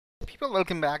people,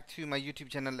 welcome back to my YouTube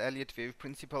channel Elliott Wave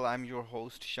Principal. I'm your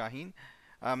host Shaheen.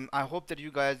 I hope that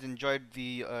you guys enjoyed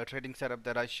the trading setup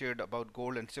that I shared about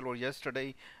gold and silver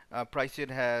yesterday.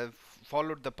 Prices have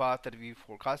followed the path that we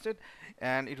forecasted,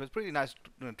 and it was pretty nice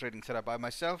trading setup. I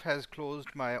myself has closed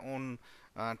my own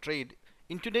trade.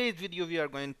 In today's video, we are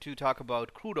going to talk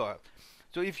about crude oil.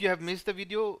 So if you have missed the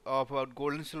video about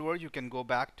gold and silver, you can go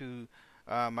back to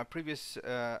my previous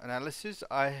analysis.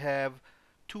 I have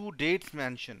two dates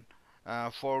mentioned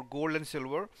for gold and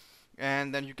silver,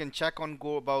 and then you can check on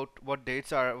go about what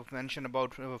dates are mentioned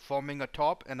about forming a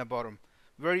top and a bottom.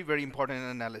 Very important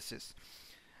analysis.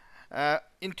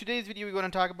 In today's video we're going to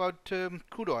talk about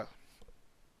crude oil.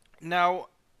 Now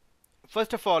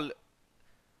first of all,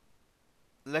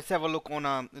 let's have a look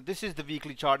on this is the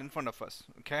weekly chart in front of us.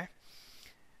 Okay,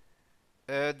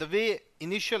 the way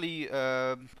initially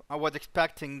I was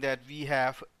expecting that we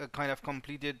have kind of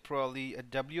completed probably a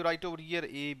W right over here,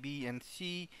 A, B, and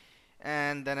C,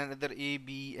 and then another A,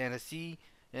 B, and a C.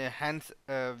 Hence,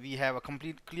 we have a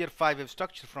complete clear 5-wave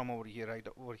structure from over here, right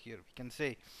over here, we can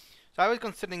say. So I was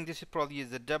considering this probably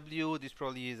is a W, this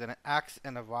probably is an X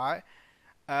and a Y.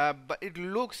 But it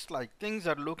looks like things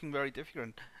are looking very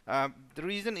different. The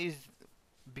reason is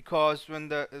because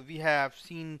when we have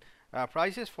seen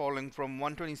prices falling from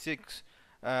 126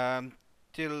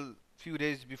 till few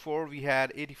days before we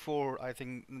had 84. I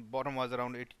think bottom was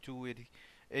around 82, 80,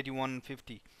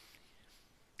 81.50.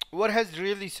 What has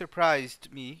really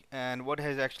surprised me and what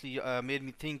has actually made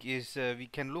me think is we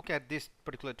can look at this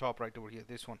particular top right over here,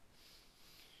 this one.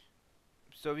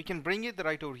 So we can bring it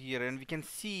right over here and we can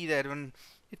see that when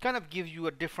it kind of gives you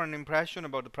a different impression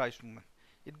about the price movement.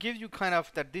 It gives you kind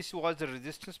of that this was a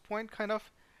resistance point, kind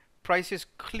of prices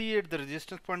cleared the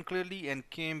resistance point clearly and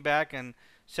came back and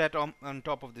sat on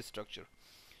top of this structure.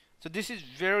 So this is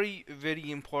very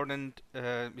important.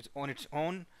 It's on its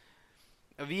own.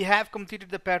 We have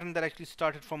completed the pattern that actually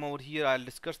started from over here. I'll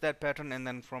discuss that pattern and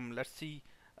then from let's see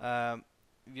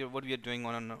what we are doing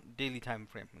on a daily time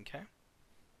frame. Okay.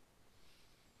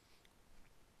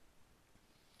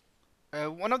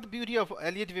 One of the beauty of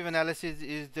Elliott wave analysis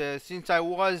is since I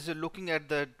was looking at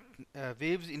the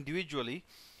waves individually,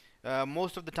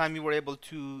 most of the time we were able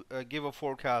to give a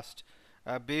forecast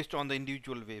based on the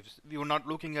individual waves. We were not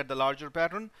looking at the larger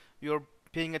pattern. We were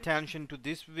paying attention to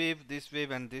this wave,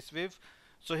 and this wave.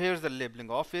 So here's the labeling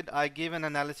of it. I gave an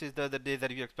analysis the other day that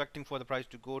we are expecting for the price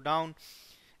to go down,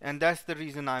 and that's the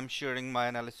reason I'm sharing my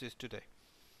analysis today.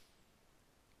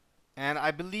 And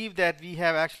I believe that we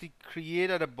have actually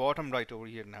created a bottom right over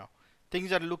here now.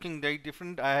 Things are looking very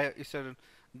different. The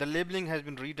labeling has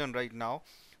been redone right now.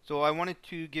 So I wanted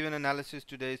to give an analysis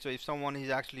today. So if someone is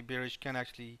actually bearish, can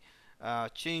actually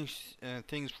change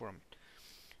things for them.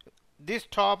 This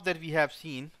top that we have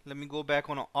seen, let me go back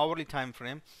on an hourly time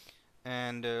frame,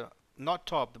 and not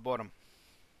top, the bottom.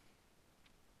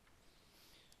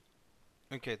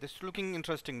 Okay, this is looking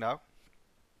interesting now.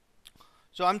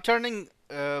 So I'm turning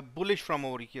bullish from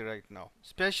over here right now,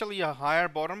 especially a higher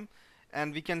bottom,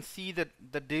 and we can see that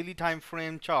the daily time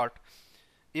frame chart,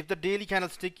 if the daily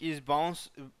candlestick is bounce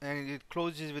and it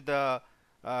closes with a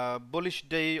bullish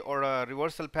day or a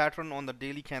reversal pattern on the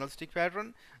daily candlestick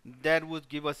pattern, that would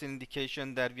give us an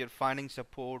indication that we are finding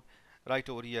support right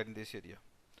over here in this area.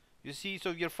 You see,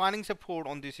 so we are finding support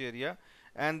on this area,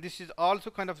 and this is also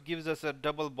kind of gives us a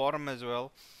double bottom as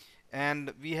well.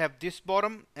 And we have this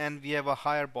bottom and we have a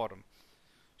higher bottom.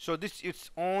 So this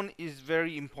its own is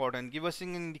very important, give us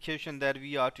an indication that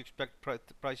we are to expect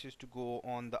prices to go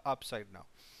on the upside now.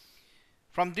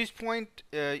 From this point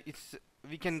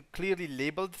we can clearly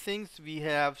label things. We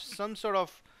have some sort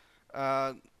of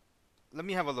let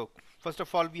me have a look. First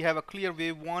of all, we have a clear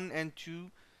wave 1 and 2,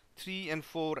 3 and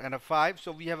 4 and a 5.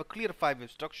 So we have a clear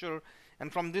 5-wave structure,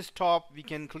 and from this top we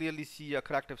can clearly see a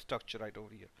corrective structure right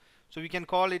over here. So we can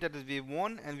call it as wave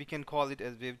 1 and we can call it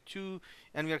as wave 2,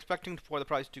 and we are expecting for the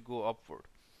price to go upward.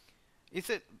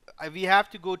 We have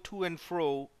to go to and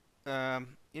fro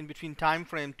in between time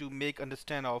frame to make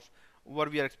understand of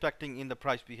what we are expecting in the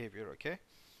price behavior. Okay,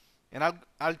 and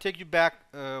I'll take you back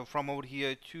from over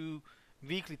here to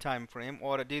weekly time frame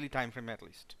or a daily time frame at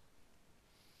least.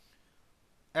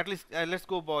 Let's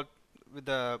go about with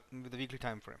the weekly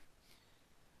time frame.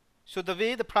 So the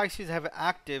way the prices have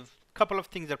active, couple of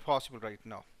things are possible right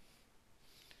now.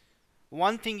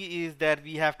 One thing is that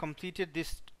we have completed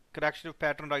this corrective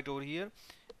pattern right over here,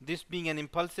 this being an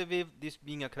impulsive wave, this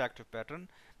being a corrective pattern.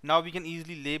 Now we can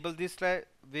easily label this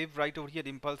wave right over here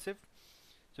impulsive.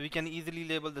 So we can easily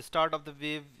label the start of the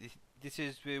wave. This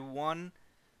is wave 1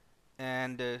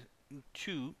 and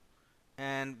 2,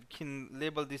 and we can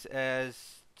label this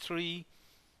as 3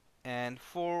 and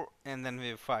 4, and then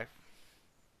wave 5.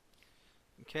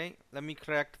 Okay, let me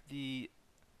correct the,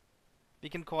 we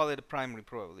can call it a primary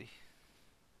probably.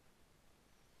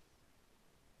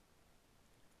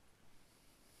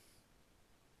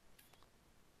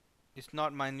 It's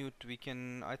not minute, we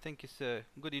can, I think it's a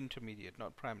good intermediate,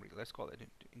 not primary. Let's call it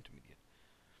intermediate.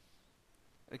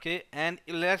 Okay, and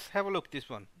let's have a look this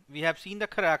one. We have seen the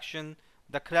correction.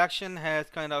 The correction has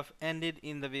kind of ended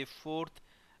in the wave 4th,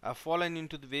 fallen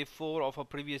into the wave 4 of a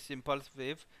previous impulse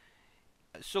wave.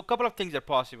 So a couple of things are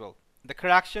possible. The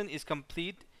correction is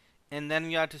complete, and then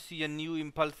we are to see a new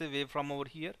impulsive wave from over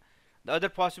here. The other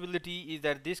possibility is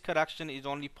that this correction is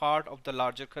only part of the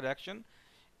larger correction,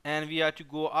 and we are to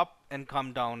go up and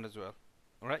come down as well.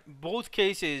 Alright, both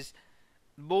cases,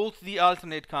 both the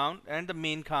alternate count and the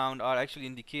main count are actually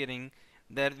indicating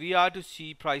that we are to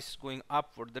see price going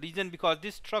upward. The reason, because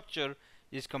this structure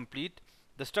is complete,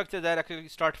 the structure that actually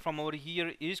starts from over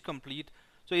here is complete.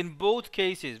 So in both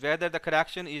cases, whether the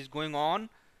correction is going on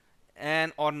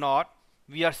and or not,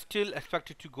 we are still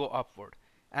expected to go upward,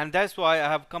 and that's why I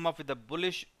have come up with a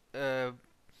bullish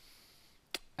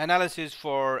analysis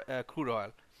for crude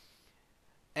oil.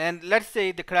 And let's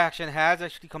say the correction has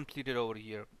actually completed over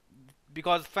here,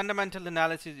 because fundamental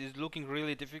analysis is looking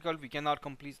really difficult. We cannot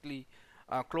completely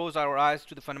close our eyes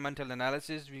to the fundamental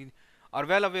analysis. We are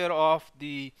well aware of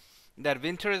the that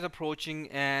winter is approaching,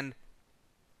 and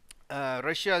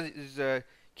Russia is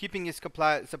keeping its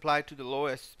supply to the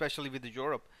lowest, especially with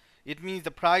Europe. It means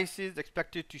the price is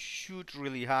expected to shoot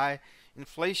really high.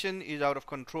 Inflation is out of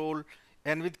control,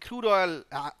 and with crude oil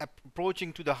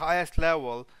approaching to the highest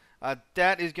level,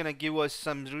 that is going to give us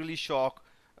some really shock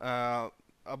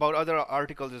about other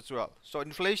articles as well. So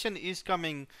inflation is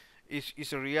coming,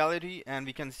 is a reality, and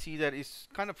we can see that it's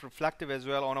kind of reflective as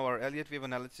well on our Elliott wave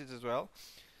analysis as well.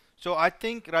 So I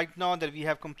think right now that we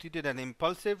have completed an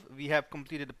impulsive, we have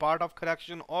completed a part of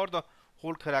correction or the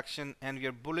whole correction, and we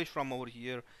are bullish from over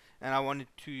here, and I wanted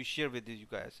to share with you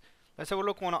guys. Let's have a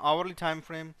look on an hourly time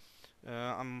frame.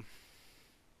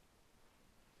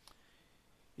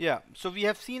 Yeah, so we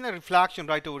have seen a reflection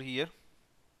right over here.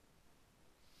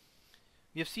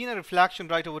 We have seen a reflection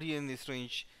right over here in this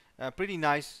range, pretty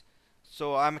nice.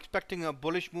 So I'm expecting a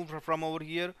bullish move from over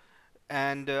here,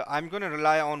 and I'm going to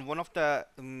rely on one of the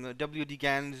WD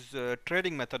Gann's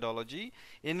trading methodology,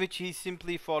 in which he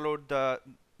simply followed the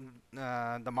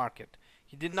market.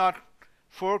 He did not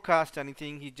forecast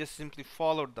anything, he just simply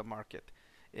followed the market.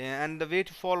 And the way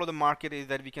to follow the market is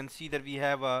that we can see that we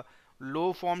have a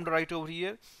low formed right over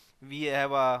here, we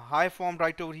have a high formed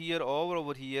right over here,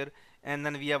 over here, and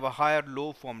then we have a higher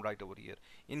low formed right over here.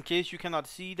 In case you cannot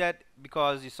see that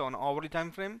because it's on hourly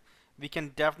time frame, we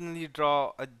can definitely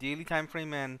draw a daily time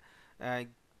frame, and uh,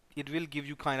 it will give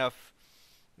you kind of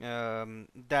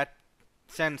that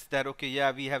sense that okay,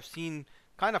 yeah, we have seen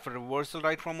kind of a reversal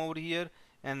right from over here,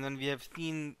 and then we have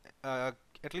seen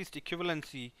at least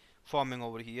equivalency forming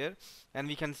over here, and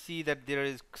we can see that there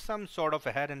is some sort of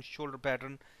a head and shoulder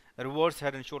pattern, a reverse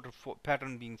head and shoulder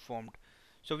pattern being formed.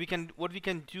 So we can, what we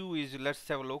can do is, let's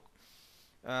have a look.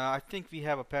 I think we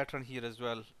have a pattern here as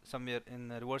well, somewhere in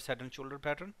the reverse head and shoulder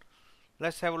pattern.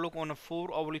 Let's have a look on a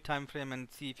 4 hourly time frame and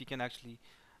see if we can actually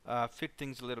fit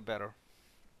things a little better.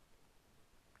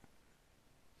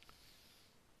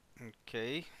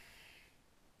 Okay,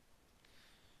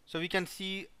 so we can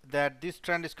see that this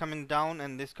trend is coming down,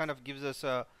 and this kind of gives us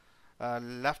a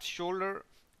left shoulder,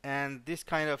 and this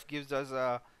kind of gives us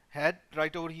a head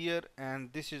right over here,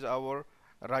 and this is our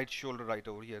right shoulder right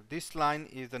over here. This line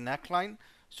is the neckline.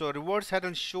 So reverse head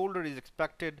and shoulder is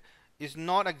expected, is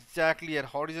not exactly at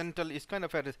horizontal, it's kind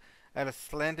of at a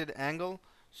slanted angle.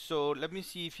 So let me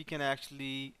see if you can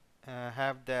actually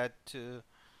have that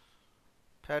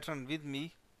pattern with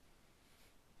me.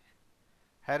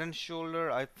 Head and shoulder,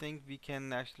 I think we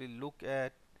can actually look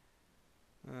at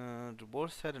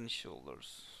reverse head and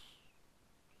shoulders.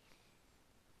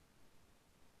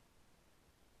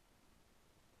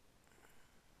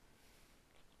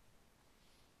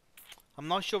 I'm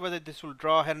not sure whether this will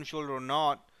draw head and shoulder or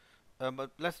not,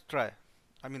 but let's try.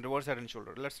 I mean reverse head and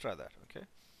shoulder. Let's try that. Okay,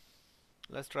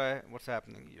 let's try what's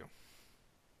happening here.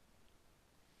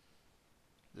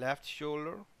 Left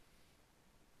shoulder,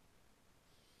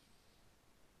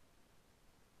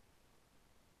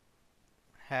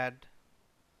 head.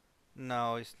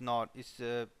 No, it's not.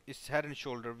 It's head and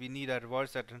shoulder. We need a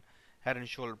reverse head and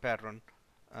shoulder pattern.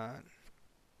 Uh,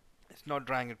 it's not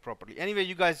drawing it properly. Anyway,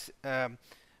 you guys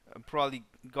probably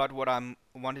got what I'm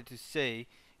wanted to say.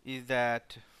 Is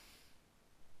that,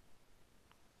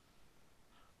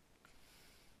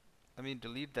 let me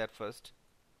delete that first.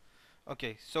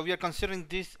 Okay, so we are considering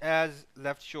this as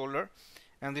left shoulder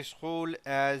and this hole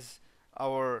as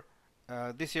our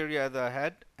this area as the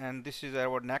head, and this is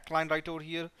our neckline right over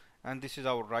here, and this is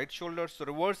our right shoulder. So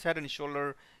reverse head and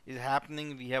shoulder is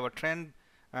happening. We have a trend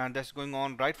and that's going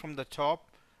on right from the top.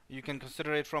 You can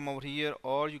consider it from over here,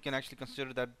 or you can actually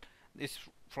consider that it's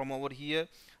from over here.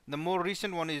 The more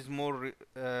recent one is more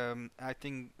I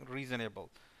think reasonable.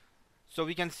 So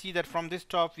we can see that from this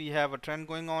top we have a trend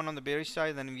going on the bearish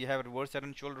side, then we have a reverse head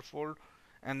and shoulder fold,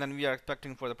 and then we are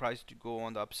expecting for the price to go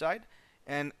on the upside.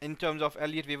 And in terms of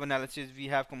Elliott wave analysis, we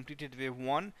have completed wave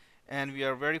 1 and we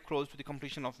are very close to the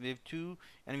completion of wave 2,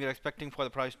 and we are expecting for the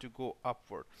price to go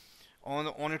upward.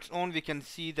 On its own, we can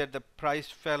see that the price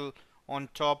fell on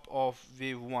top of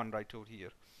wave 1 right over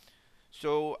here.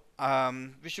 So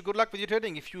wish you good luck with your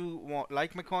trading. If you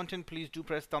like my content, please do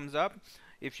press thumbs up.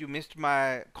 If you missed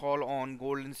my call on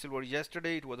gold and silver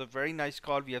yesterday, it was a very nice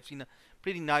call. We have seen a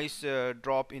pretty nice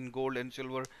drop in gold and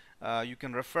silver. You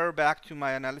can refer back to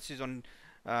my analysis on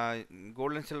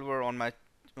gold and silver on my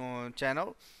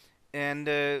channel. And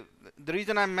the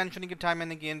reason I'm mentioning it time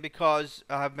and again, because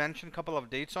I have mentioned a couple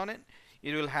of dates on it.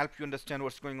 It will help you understand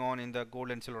what's going on in the gold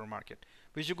and silver market.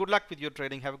 Wish you good luck with your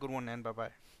trading. Have a good one, and bye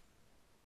bye.